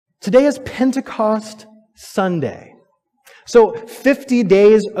Today is Pentecost Sunday. So 50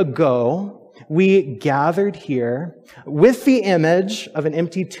 days ago, we gathered here with the image of an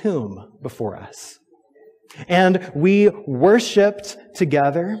empty tomb before us. And we worshiped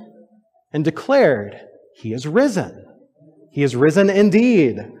together and declared, He is risen. He is risen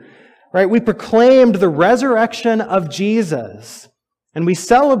indeed. Right? We proclaimed the resurrection of Jesus. And we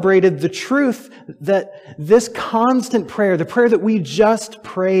celebrated the truth that this constant prayer, the prayer that we just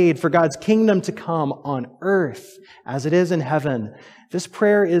prayed for God's kingdom to come on earth as it is in heaven, this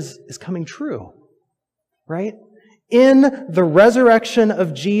prayer is coming true, right? In the resurrection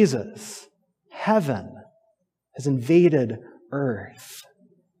of Jesus, heaven has invaded earth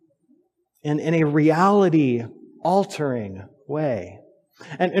in a reality-altering way.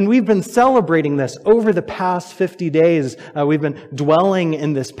 And we've been celebrating this over the past 50 days. We've been dwelling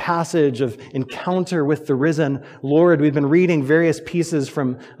in this passage of encounter with the risen Lord. We've been reading various pieces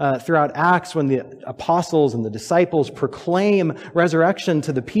from throughout Acts when the apostles and the disciples proclaim resurrection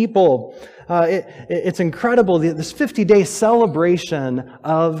to the people. It's incredible, this 50-day celebration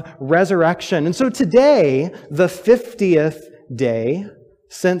of resurrection. And so today, the 50th day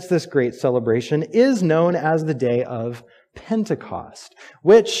since this great celebration, is known as the day of Pentecost,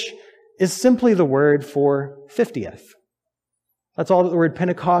 which is simply the word for 50th. That's all that the word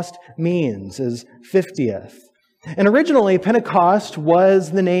Pentecost means, is 50th. And originally, Pentecost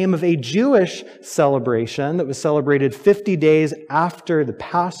was the name of a Jewish celebration that was celebrated 50 days after the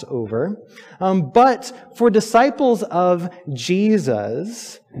Passover. But for disciples of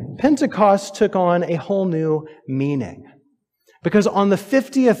Jesus, Pentecost took on a whole new meaning. Because on the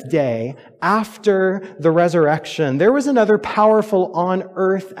 50th day after the resurrection, there was another powerful on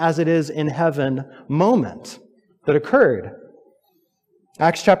earth as it is in heaven moment that occurred.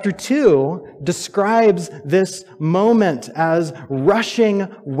 Acts chapter 2 describes this moment as rushing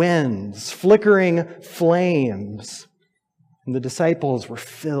winds, flickering flames. And the disciples were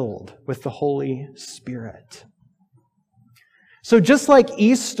filled with the Holy Spirit. So just like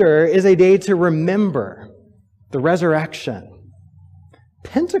Easter is a day to remember the resurrection,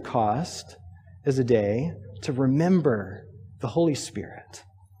 Pentecost is a day to remember the Holy Spirit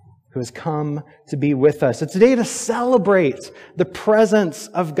who has come to be with us. It's a day to celebrate the presence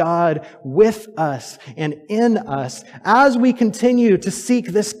of God with us and in us as we continue to seek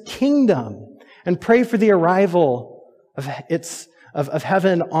this kingdom and pray for the arrival of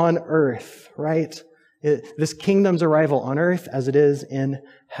heaven on earth, right? This kingdom's arrival on earth as it is in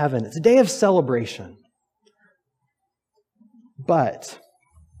heaven. It's a day of celebration. But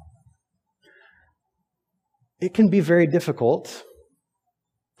it can be very difficult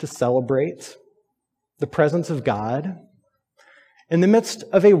to celebrate the presence of God in the midst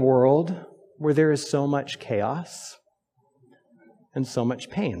of a world where there is so much chaos and so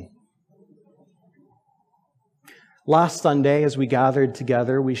much pain. Last Sunday, as we gathered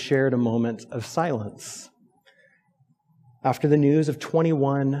together, we shared a moment of silence after the news of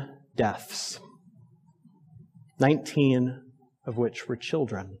 21 deaths, 19 of which were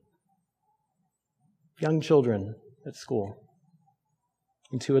children. Young children at school,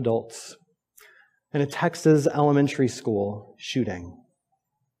 and 2 adults, in a Texas elementary school shooting.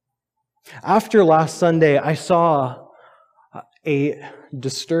 After last Sunday, I saw a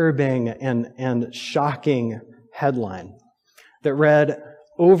disturbing and shocking headline that read,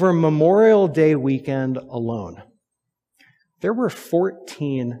 "Over Memorial Day weekend alone, there were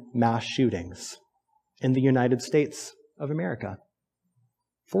 14 mass shootings in the United States of America."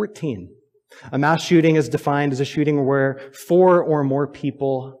 14. A mass shooting is defined as a shooting where 4 or more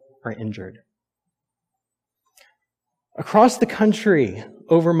people are injured. Across the country,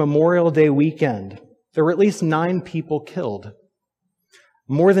 over Memorial Day weekend, there were at least 9 people killed,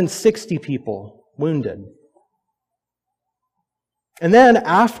 more than 60 people wounded. And then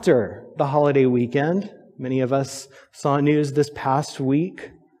after the holiday weekend, many of us saw news this past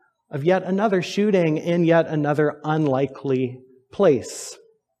week of yet another shooting in yet another unlikely place.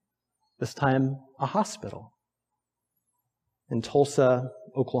 This time, a hospital in Tulsa,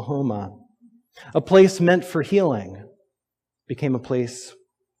 Oklahoma. A place meant for healing became a place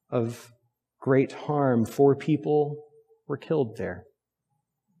of great harm. 4 people were killed there.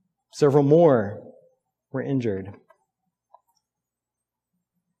 Several more were injured.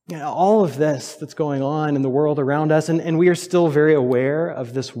 All of this that's going on in the world around us, and we are still very aware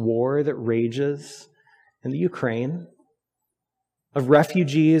of this war that rages in the Ukraine, of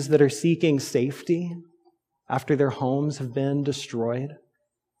refugees that are seeking safety after their homes have been destroyed.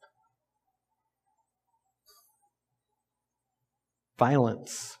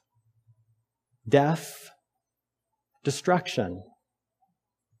 Violence, death, destruction.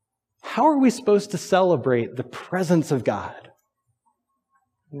 how are we supposed to celebrate the presence of God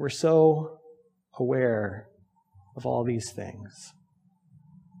when we're so aware of all these things?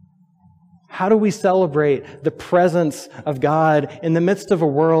 How do we celebrate the presence of God in the midst of a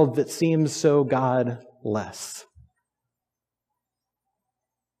world that seems so godless?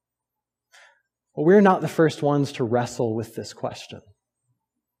 Well, we're not the first ones to wrestle with this question.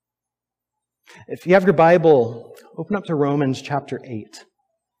 If you have your Bible, open up to Romans chapter 8.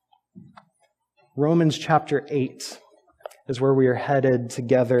 Romans chapter 8 is where we are headed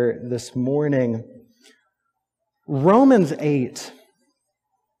together this morning. Romans 8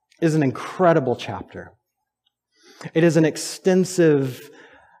 is an incredible chapter. It is an extensive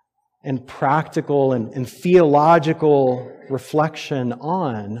and practical and theological reflection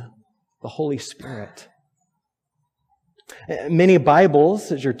on the Holy Spirit. Many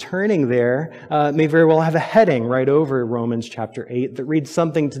Bibles, as you're turning there, may very well have a heading right over Romans chapter 8 that reads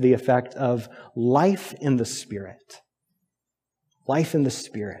something to the effect of life in the Spirit. Life in the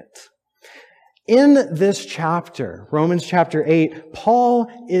Spirit. In this chapter, Romans chapter 8,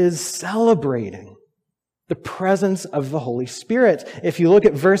 Paul is celebrating the presence of the Holy Spirit. If you look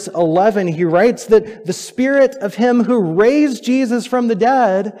at verse 11, he writes that the Spirit of Him who raised Jesus from the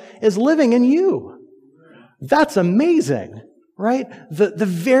dead is living in you. That's amazing, right? The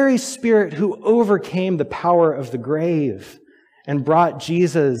very Spirit who overcame the power of the grave and brought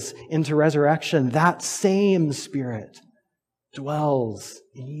Jesus into resurrection, that same Spirit dwells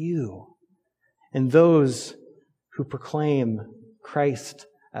in you and those who proclaim Christ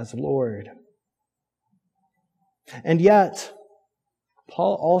as Lord. And yet,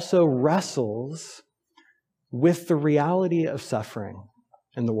 Paul also wrestles with the reality of suffering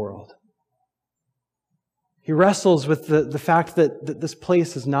in the world. He wrestles with the fact that this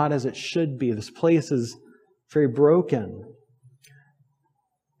place is not as it should be. This place is very broken.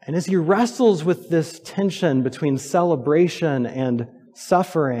 And as he wrestles with this tension between celebration and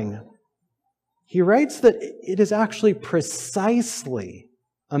suffering, he writes that it is actually precisely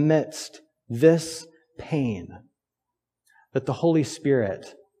amidst this pain that the Holy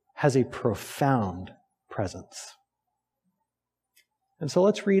Spirit has a profound presence. And so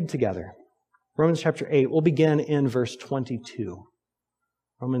let's read together. Romans chapter 8, we'll begin in verse 22.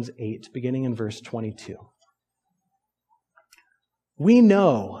 Romans 8, beginning in verse 22. We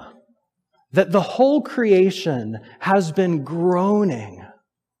know that the whole creation has been groaning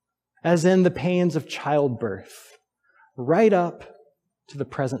as in the pains of childbirth, right up to the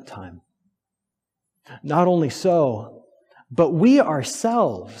present time. Not only so, but we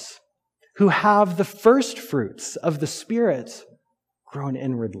ourselves, who have the first fruits of the Spirit, groan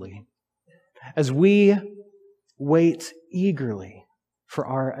inwardly, as we wait eagerly for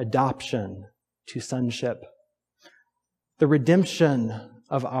our adoption to sonship, the redemption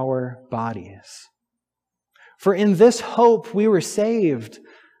of our bodies. For in this hope we were saved,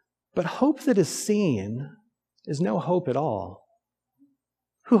 but hope that is seen is no hope at all.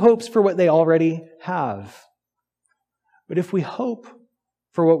 Who hopes for what they already have? But if we hope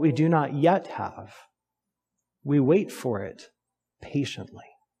for what we do not yet have, we wait for it patiently.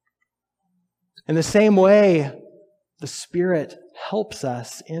 In the same way, the Spirit helps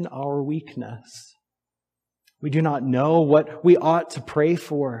us in our weakness. We do not know what we ought to pray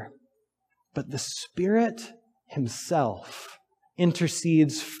for, but the Spirit Himself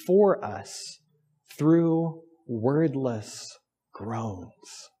intercedes for us through wordless groans.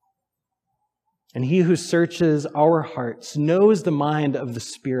 And He who searches our hearts knows the mind of the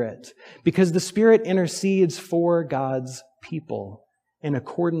Spirit, because the Spirit intercedes for God's people in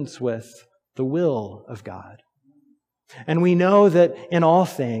accordance with the will of God. And we know that in all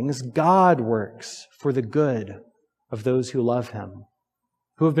things, God works for the good of those who love Him,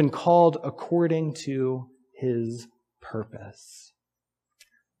 who have been called according to His purpose.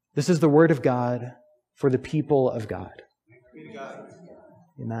 This is the word of God for the people of God.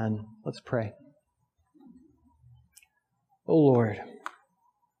 Amen. Let's pray. O Lord,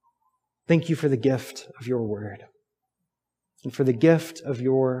 thank You for the gift of Your word and for the gift of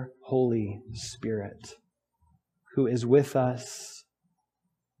Your Holy Spirit, who is with us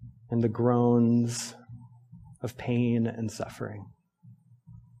in the groans of pain and suffering.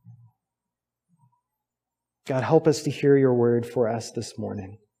 God, help us to hear Your word for us this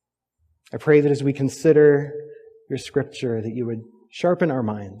morning. I pray that as we consider Your scripture, that You would sharpen our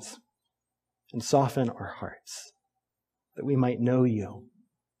minds and soften our hearts, that we might know You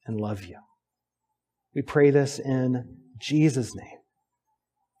and love You. We pray this in Jesus' name.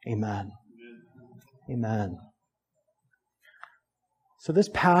 Amen. Amen. So this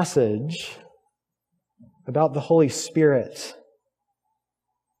passage about the Holy Spirit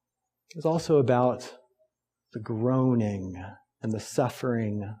is also about the groaning and the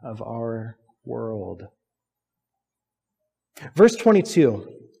suffering of our world. Verse 22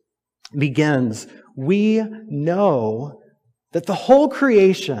 begins, "We know that the whole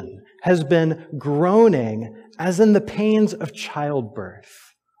creation has been groaning as in the pains of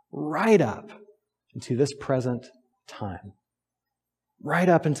childbirth, right up into this present time." Right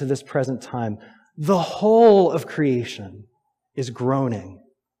up into this present time, the whole of creation is groaning.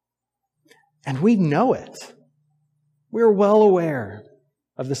 And we know it. We're well aware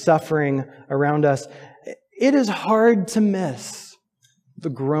of the suffering around us. It is hard to miss the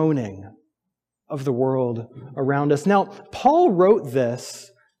groaning of the world around us. Now, Paul wrote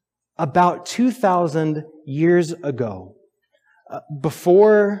this about 2,000 years ago,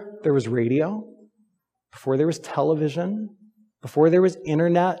 before there was radio, before there was television, before there was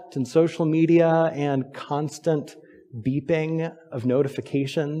internet and social media and constant beeping of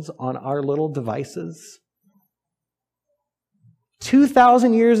notifications on our little devices.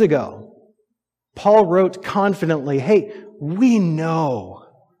 2,000 years ago, Paul wrote confidently, "Hey, we know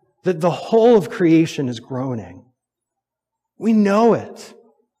that the whole of creation is groaning." We know it,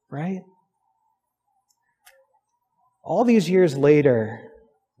 right? All these years later,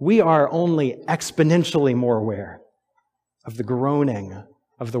 we are only exponentially more aware of the groaning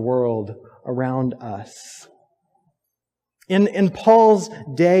of the world around us. In Paul's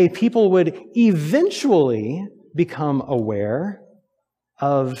day, people would eventually become aware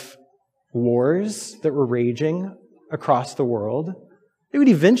of wars that were raging across the world. They would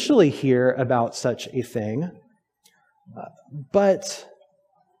eventually hear about such a thing, but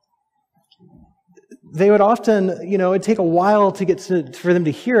they would often, it'd take a while for them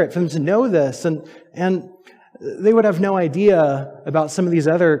to hear it, for them to know this, and they would have no idea about some of these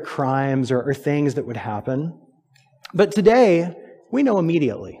other crimes or things that would happen. But today, we know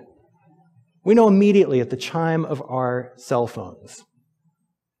immediately. We know immediately at the chime of our cell phones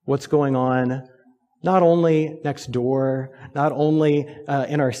what's going on, not only next door, not only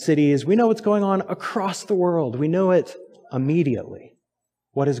in our cities. We know what's going on across the world. We know it immediately,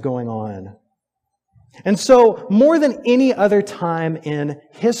 what is going on. And so, more than any other time in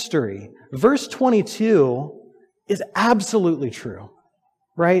history, verse 22 is absolutely true,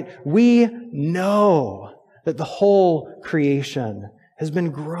 right? We know that the whole creation has been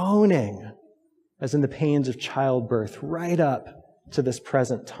groaning as in the pains of childbirth right up to this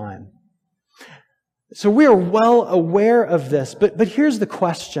present time. So we are well aware of this, but here's the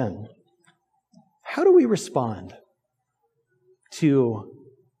question. How do we respond to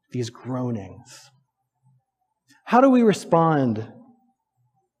these groanings? How do we respond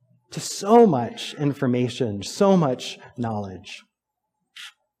to so much information, so much knowledge?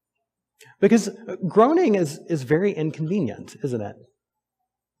 Because groaning is very inconvenient, isn't it?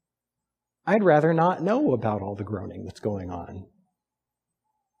 I'd rather not know about all the groaning that's going on.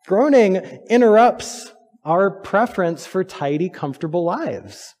 Groaning interrupts our preference for tidy, comfortable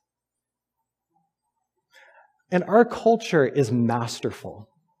lives. And our culture is masterful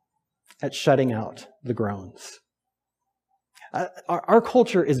at shutting out the groans. Our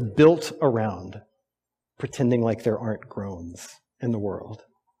culture is built around pretending like there aren't groans in the world.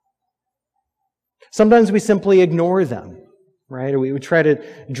 Sometimes we simply ignore them, right? We would try to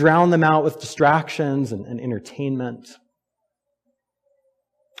drown them out with distractions and entertainment.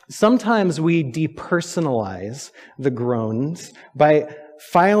 Sometimes we depersonalize the groans by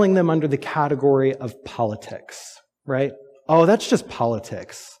filing them under the category of politics, right? Oh, that's just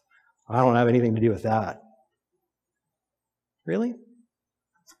politics. I don't have anything to do with that. Really?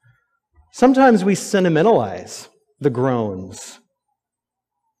 Sometimes we sentimentalize the groans.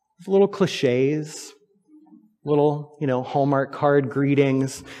 Little cliches, little, Hallmark card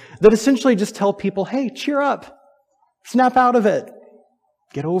greetings that essentially just tell people, hey, cheer up, snap out of it,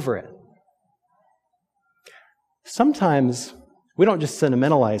 get over it. Sometimes we don't just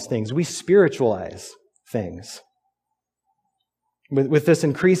sentimentalize things, we spiritualize things. With this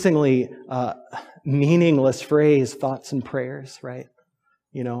increasingly meaningless phrase, thoughts and prayers, right?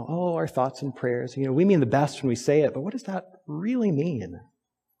 Our thoughts and prayers. We mean the best when we say it, but what does that really mean?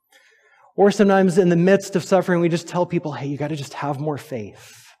 Or sometimes in the midst of suffering, we just tell people, hey, you got to just have more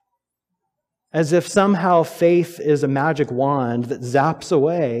faith. As if somehow faith is a magic wand that zaps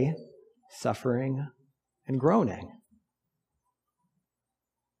away suffering and groaning.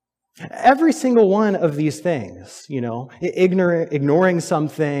 Every single one of these things, ignoring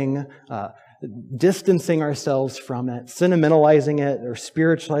something, distancing ourselves from it, sentimentalizing it, or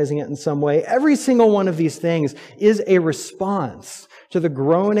spiritualizing it in some way, every single one of these things is a response to the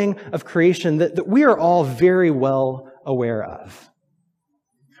groaning of creation that we are all very well aware of.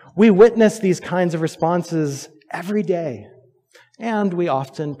 We witness these kinds of responses every day, and we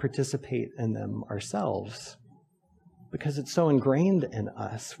often participate in them ourselves because it's so ingrained in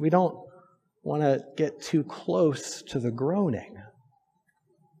us. We don't want to get too close to the groaning.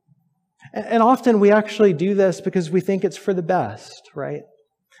 And often we actually do this because we think it's for the best, right?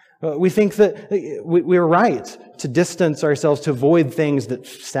 We think that we're right to distance ourselves, to avoid things that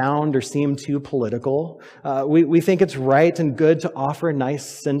sound or seem too political. We think it's right and good to offer nice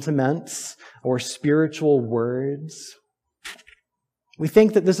sentiments or spiritual words. We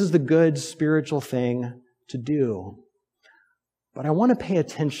think that this is the good spiritual thing to do. But I want to pay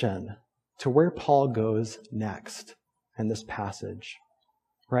attention to where Paul goes next in this passage.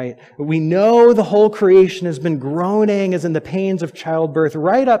 Right? We know the whole creation has been groaning as in the pains of childbirth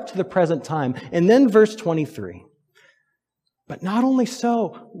right up to the present time. And then verse 23. But not only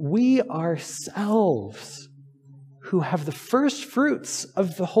so, we ourselves who have the first fruits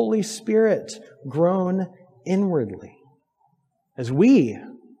of the Holy Spirit groan inwardly as we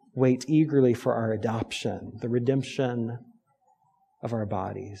wait eagerly for our adoption, the redemption of our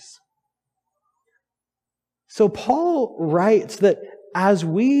bodies. So Paul writes that as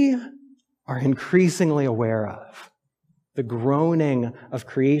we are increasingly aware of the groaning of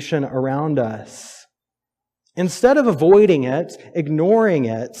creation around us, instead of avoiding it, ignoring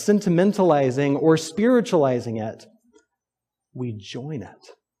it, sentimentalizing, or spiritualizing it, we join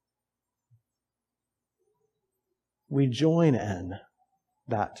it. We join in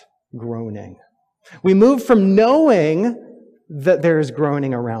that groaning. We move from knowing that there is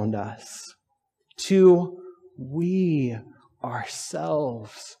groaning around us to we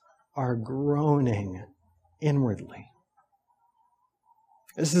ourselves are groaning inwardly.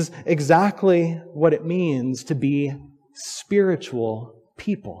 This is exactly what it means to be spiritual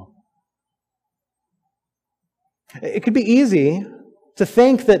people. It could be easy to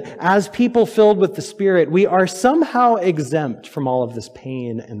think that as people filled with the Spirit, we are somehow exempt from all of this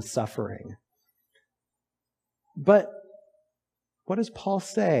pain and suffering. But what does Paul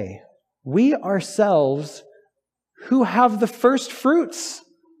say? We ourselves who have the first fruits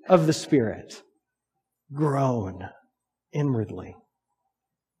of the Spirit groan inwardly.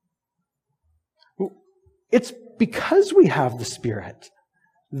 It's because we have the Spirit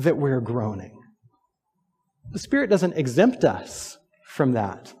that we're groaning. The Spirit doesn't exempt us from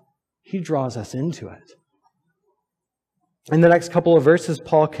that. He draws us into it. In the next couple of verses,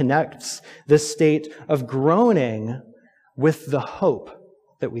 Paul connects this state of groaning with the hope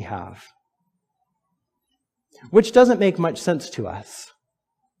that we have, which doesn't make much sense to us,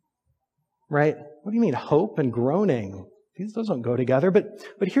 right? What do you mean, hope and groaning? Those don't go together. But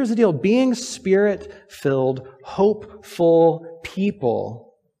here's the deal. Being Spirit-filled, hopeful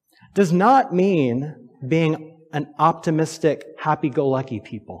people does not mean being an optimistic, happy-go-lucky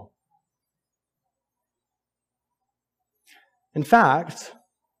people. In fact,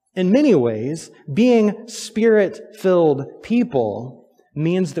 in many ways, being Spirit-filled people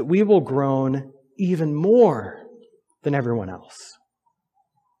means that we will groan even more than everyone else.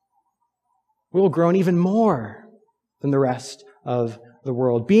 We will groan even more than the rest of the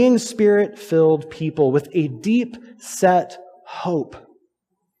world. Being Spirit-filled people with a deep-set hope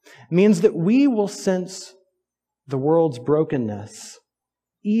means that we will sense the world's brokenness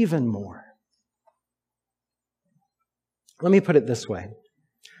even more. Let me put it this way.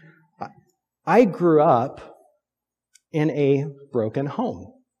 I grew up in a broken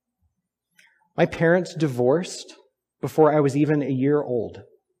home. My parents divorced before I was even a year old.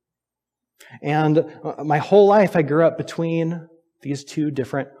 And my whole life I grew up between these two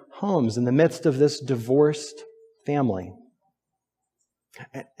different homes in the midst of this divorced family.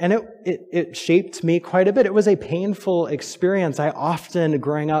 And it shaped me quite a bit. It was a painful experience. I often,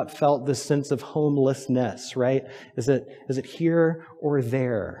 growing up, felt this sense of homelessness, right? Is it here or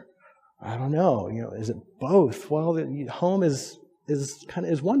there? I don't know. Is it both? Well, home is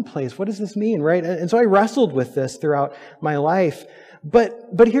one place. What does this mean, right? And so I wrestled with this throughout my life. But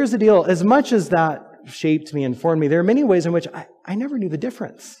here's the deal. As much as that shaped me and formed me, there are many ways in which I never knew the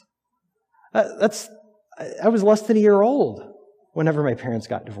difference. I was less than a year old whenever my parents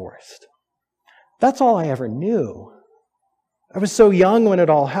got divorced. That's all I ever knew. I was so young when it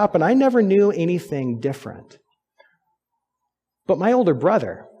all happened. I never knew anything different. But my older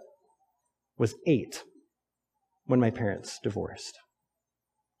brother was 8 when my parents divorced.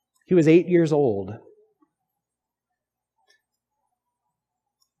 He was 8 years old.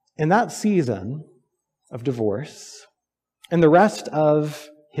 In that season of divorce, and the rest of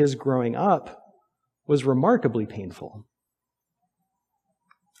his growing up was remarkably painful.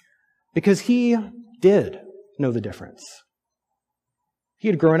 Because he did know the difference. He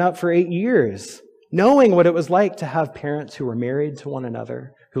had grown up for 8 years, knowing what it was like to have parents who were married to one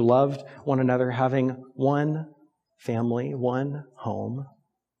another, who loved one another, having one family, one home.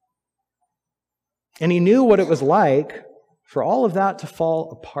 And he knew what it was like for all of that to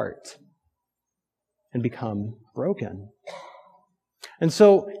fall apart and become broken. And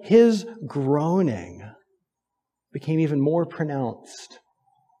so his groaning became even more pronounced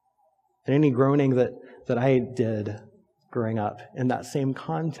than any groaning that I did growing up in that same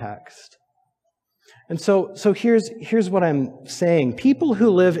context. And so here's what I'm saying. People who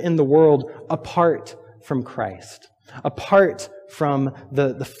live in the world apart from Christ, apart from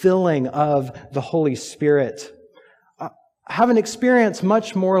the filling of the Holy Spirit, have an experience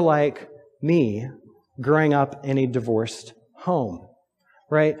much more like me growing up in a divorced home,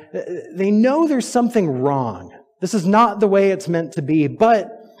 right? They know there's something wrong. This is not the way it's meant to be, but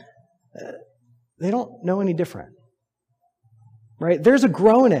they don't know any different, right? There's a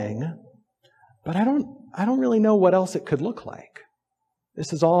groaning, but I don't really know what else it could look like.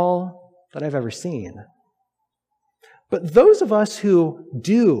 This is all that I've ever seen. But those of us who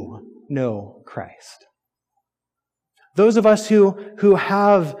do know Christ, those of us who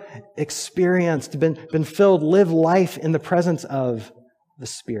have experienced, been filled, live life in the presence of the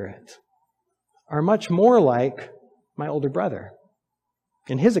Spirit, are much more like my older brother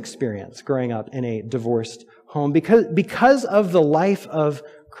in his experience growing up in a divorced home because of the life of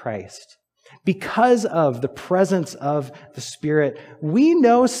Christ. Because of the presence of the Spirit, we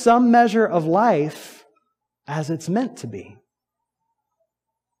know some measure of life as it's meant to be.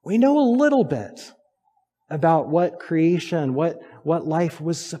 We know a little bit about what creation, what life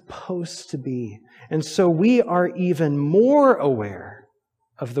was supposed to be. And so we are even more aware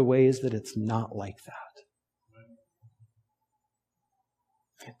of the ways that it's not like that.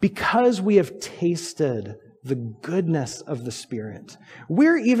 Because we have tasted the goodness of the Spirit,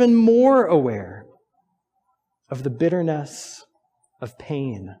 we're even more aware of the bitterness of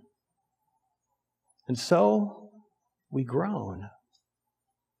pain. And so we groan.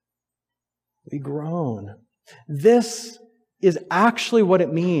 We groan. This is actually what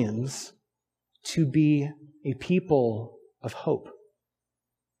it means to be a people of hope.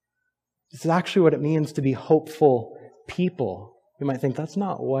 This is actually what it means to be hopeful people. You might think that's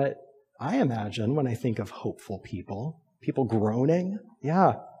not what I imagine when I think of hopeful people. People groaning.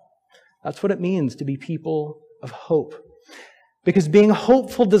 Yeah, that's what it means to be people of hope. Because being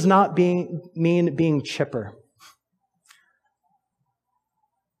hopeful does not mean being chipper.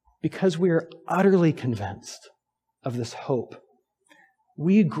 Because we are utterly convinced of this hope,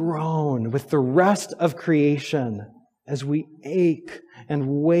 we groan with the rest of creation as we ache and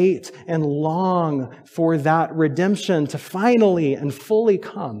wait and long for that redemption to finally and fully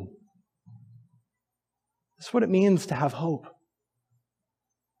come. That's what it means to have hope.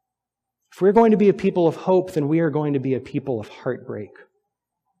 If we're going to be a people of hope, then we are going to be a people of heartbreak.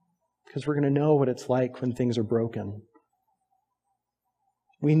 Because we're going to know what it's like when things are broken.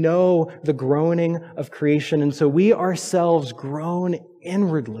 We know the groaning of creation, and so we ourselves groan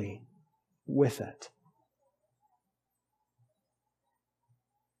inwardly with it.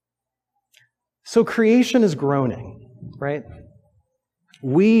 So creation is groaning, right?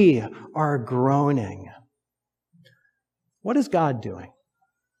 We are groaning. What is God doing?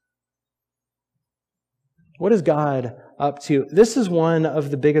 What is God up to? This is one of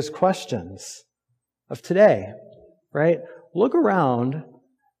the biggest questions of today, right? Look around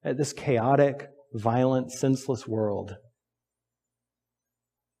at this chaotic, violent, senseless world.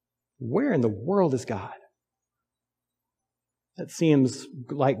 Where in the world is God? That seems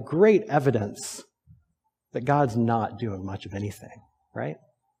like great evidence that God's not doing much of anything, right?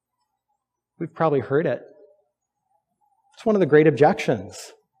 We've probably heard it. It's one of the great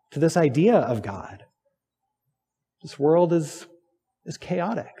objections to this idea of God. This world is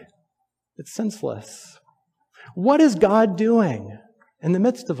chaotic. It's senseless. What is God doing in the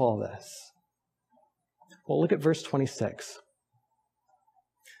midst of all this? Well, look at verse 26.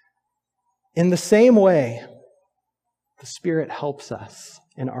 In the same way, the Spirit helps us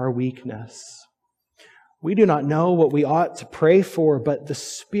in our weakness. We do not know what we ought to pray for, but the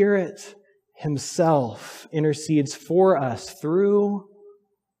Spirit Himself intercedes for us through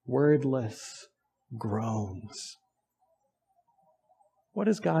wordless groans. What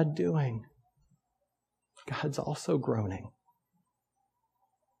is God doing? God's also groaning.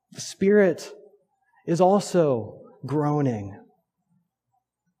 The Spirit is also groaning.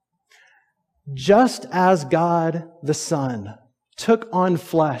 Just as God the Son took on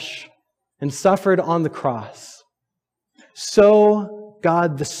flesh and suffered on the cross, so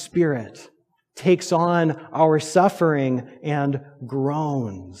God the Spirit takes on our suffering and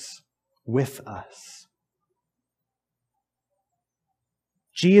groans with us.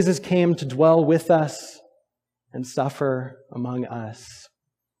 Jesus came to dwell with us and suffer among us.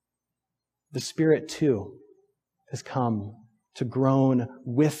 The Spirit, too, has come to groan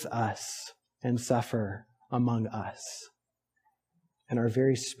with us and suffer among us and our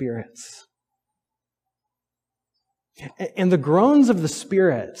very spirits. And the groans of the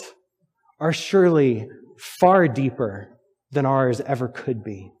Spirit are surely far deeper than ours ever could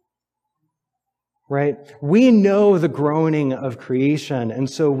be. Right? We know the groaning of creation, and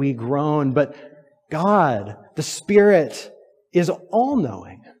so we groan, but God, the Spirit, is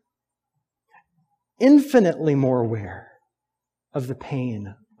all-knowing, infinitely more aware of the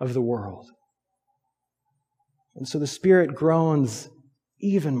pain of the world. And so the Spirit groans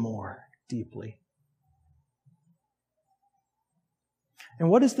even more deeply. And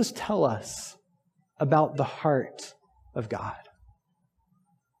what does this tell us about the heart of God?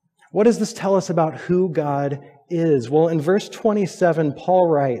 What does this tell us about who God is? Well, in verse 27, Paul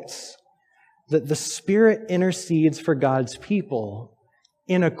writes that the Spirit intercedes for God's people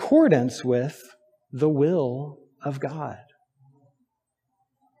in accordance with the will of God.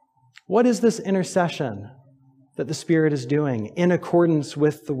 What is this intercession that the Spirit is doing in accordance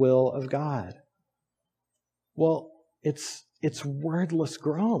with the will of God? Well, it's wordless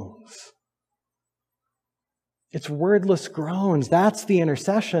groans. It's wordless groans. That's the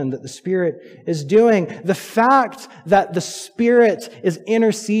intercession that the Spirit is doing. The fact that the Spirit is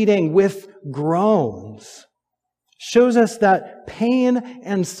interceding with groans shows us that pain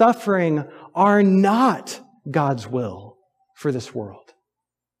and suffering are not God's will for this world.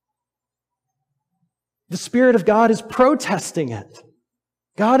 The Spirit of God is protesting it.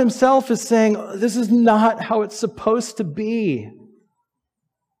 God Himself is saying, this is not how it's supposed to be.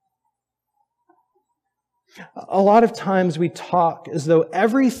 A lot of times we talk as though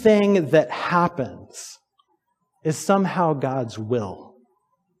everything that happens is somehow God's will.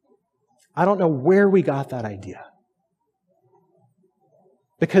 I don't know where we got that idea.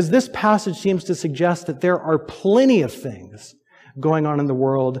 Because this passage seems to suggest that there are plenty of things going on in the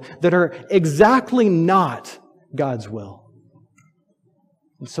world that are exactly not God's will.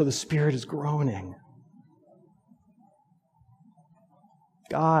 And so the Spirit is groaning.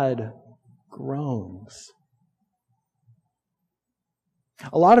 God groans.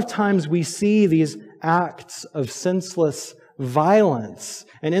 A lot of times we see these acts of senseless violence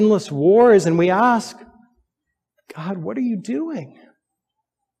and endless wars, and we ask, God, what are you doing?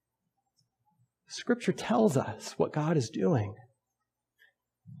 Scripture tells us what God is doing.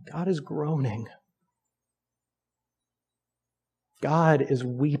 God is groaning. God is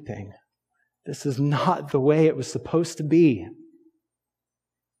weeping. This is not the way it was supposed to be.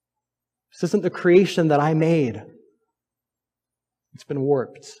 This isn't the creation that I made. It's been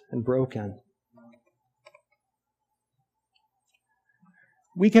warped and broken.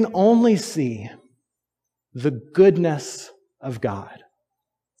 We can only see the goodness of God.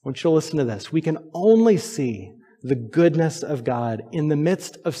 I want you to listen to this. We can only see the goodness of God in the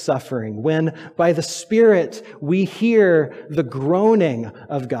midst of suffering when, by the Spirit, we hear the groaning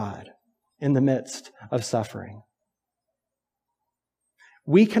of God in the midst of suffering.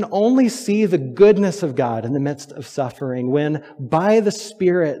 We can only see the goodness of God in the midst of suffering when, by the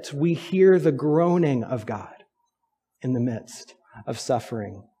Spirit, we hear the groaning of God in the midst of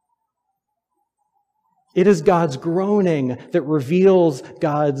suffering. It is God's groaning that reveals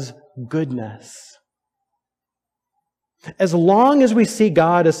God's goodness. As long as we see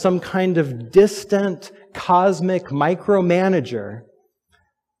God as some kind of distant, cosmic micromanager,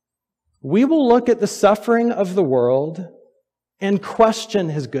 we will look at the suffering of the world and question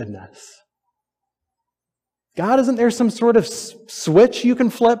His goodness. God, isn't there some sort of switch you can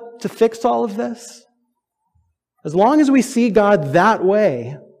flip to fix all of this? As long as we see God that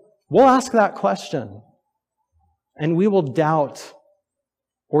way, we'll ask that question, and we will doubt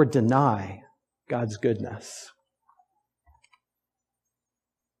or deny God's goodness.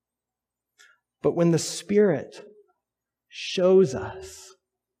 But when the Spirit shows us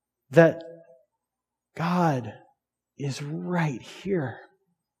that God is right here,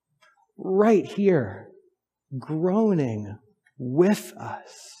 groaning with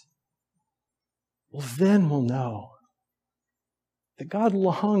us, well, then we'll know that God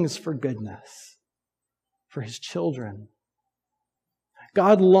longs for goodness for His children.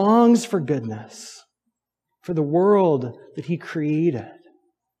 God longs for goodness for the world that He created.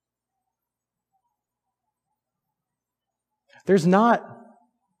 There's not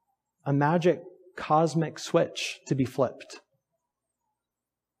a magic cosmic switch to be flipped.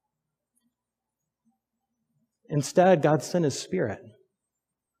 Instead, God sent His Spirit,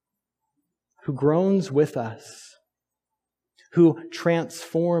 who groans with us, who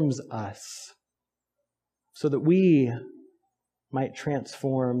transforms us, so that we might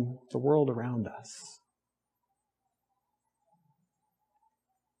transform the world around us.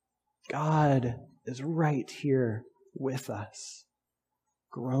 God is right here with us,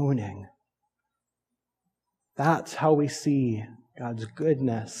 groaning. That's how we see God's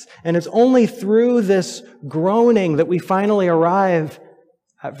goodness. And it's only through this groaning that we finally arrive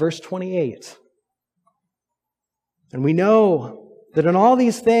at verse 28. And we know that in all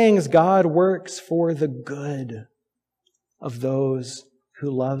these things, God works for the good of those who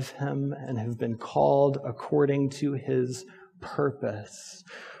love Him and have been called according to His purpose.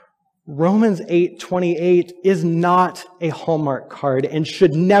 Romans 8:28 is not a Hallmark card and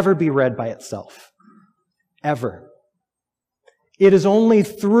should never be read by itself. Ever. It is only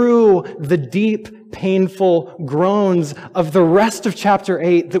through the deep, painful groans of the rest of chapter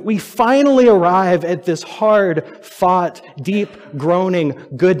 8 that we finally arrive at this hard-fought, deep, groaning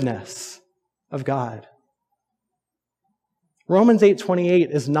goodness of God. Romans 8:28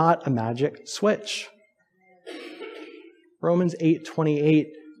 is not a magic switch. Romans 8:28,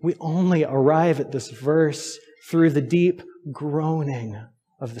 we only arrive at this verse through the deep groaning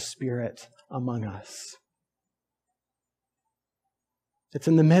of the Spirit among us. It's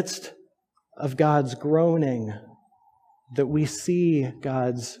in the midst of God's groaning that we see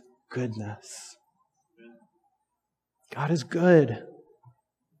God's goodness. God is good,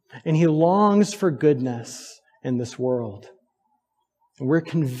 and He longs for goodness in this world. And we're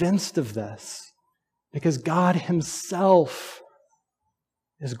convinced of this because God Himself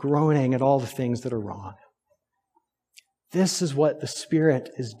is groaning at all the things that are wrong. This is what the Spirit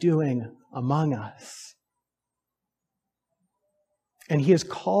is doing among us. And He has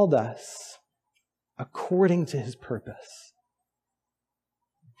called us according to His purpose.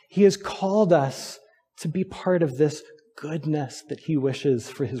 He has called us to be part of this goodness that He wishes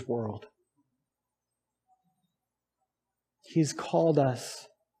for His world. He's called us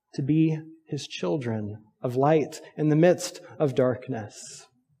to be His children of light in the midst of darkness.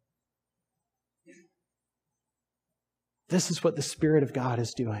 This is what the Spirit of God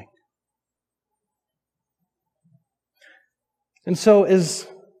is doing. And so as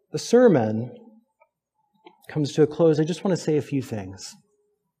the sermon comes to a close, I just want to say a few things.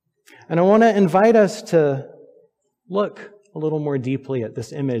 And I want to invite us to look a little more deeply at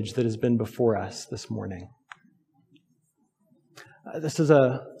this image that has been before us this morning. This is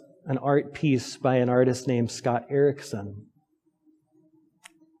an art piece by an artist named Scott Erickson.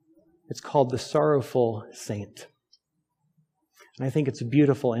 It's called The Sorrowful Saint. And I think it's a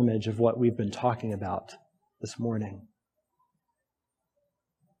beautiful image of what we've been talking about this morning.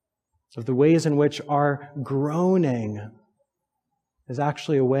 Of the ways in which our groaning is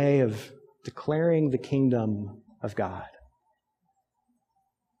actually a way of declaring the kingdom of God.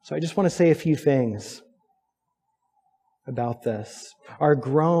 So I just want to say a few things about this. Our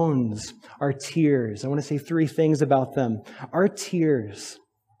groans, our tears. I want to say 3 things about them. Our tears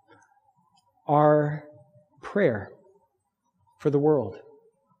are prayer for the world.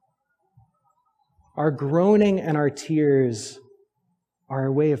 Our groaning and our tears are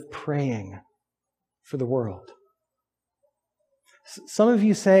a way of praying for the world. Some of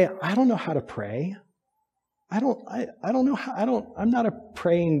you say, I don't know how to pray. I don't know how, I'm not a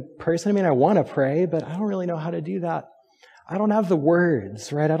praying person. I mean, I want to pray, but I don't really know how to do that. I don't have the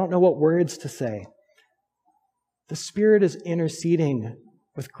words, right? I don't know what words to say. The Spirit is interceding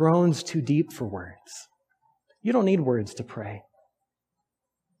with groans too deep for words. You don't need words to pray.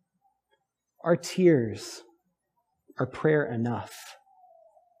 Our tears are prayer enough.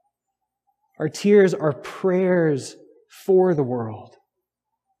 Our tears are prayers for the world.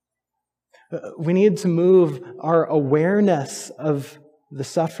 We need to move our awareness of the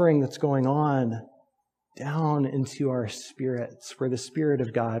suffering that's going on down into our spirits, where the Spirit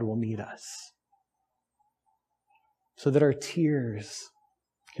of God will meet us, so that our tears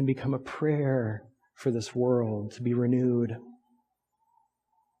can become a prayer for this world to be renewed.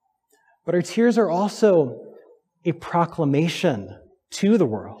 But our tears are also a proclamation to the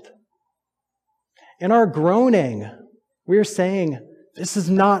world. In our groaning, we're saying, this is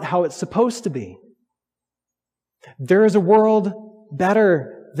not how it's supposed to be. There is a world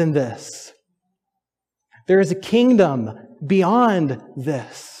better than this. There is a kingdom beyond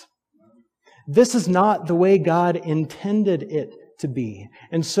this. This is not the way God intended it to be.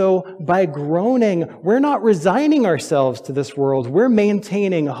 And so by groaning, we're not resigning ourselves to this world. We're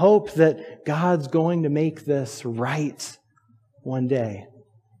maintaining hope that God's going to make this right one day.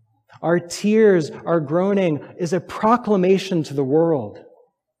 Our tears, our groaning is a proclamation to the world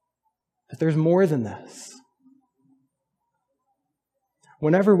that there's more than this.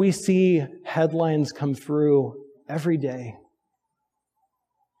 Whenever we see headlines come through every day,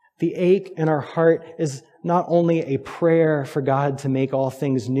 the ache in our heart is not only a prayer for God to make all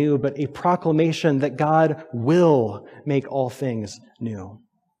things new, but a proclamation that God will make all things new.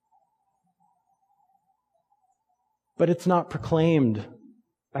 But it's not proclaimed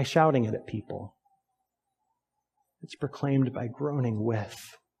by shouting it at people. It's proclaimed by groaning with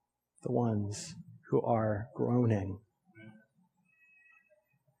the ones who are groaning.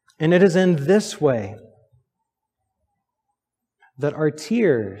 And it is in this way that our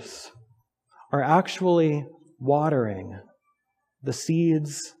tears are actually watering the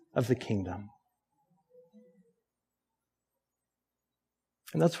seeds of the kingdom.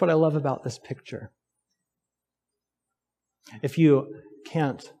 And that's what I love about this picture. If you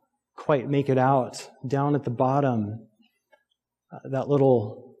can't quite make it out, down at the bottom, that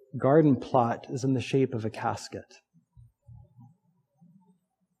little garden plot is in the shape of a casket.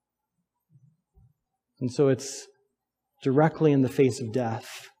 And so it's directly in the face of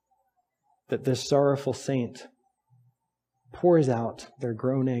death that this sorrowful saint pours out their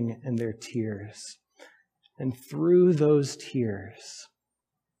groaning and their tears. And through those tears,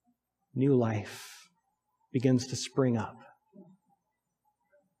 new life begins to spring up.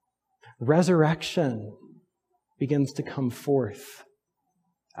 Resurrection begins to come forth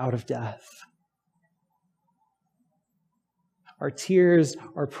out of death. Our tears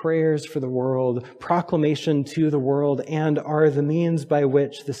are prayers for the world, proclamation to the world, and are the means by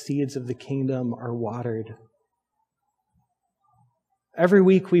which the seeds of the kingdom are watered. Every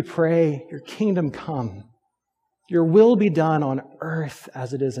week we pray, your kingdom come. Your will be done on earth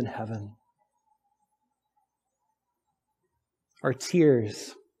as it is in heaven. Our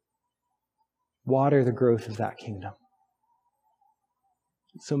tears water the growth of that kingdom.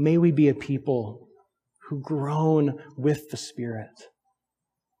 So may we be a people who groan with the Spirit.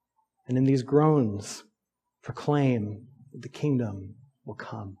 And in these groans, proclaim that the kingdom will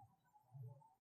come.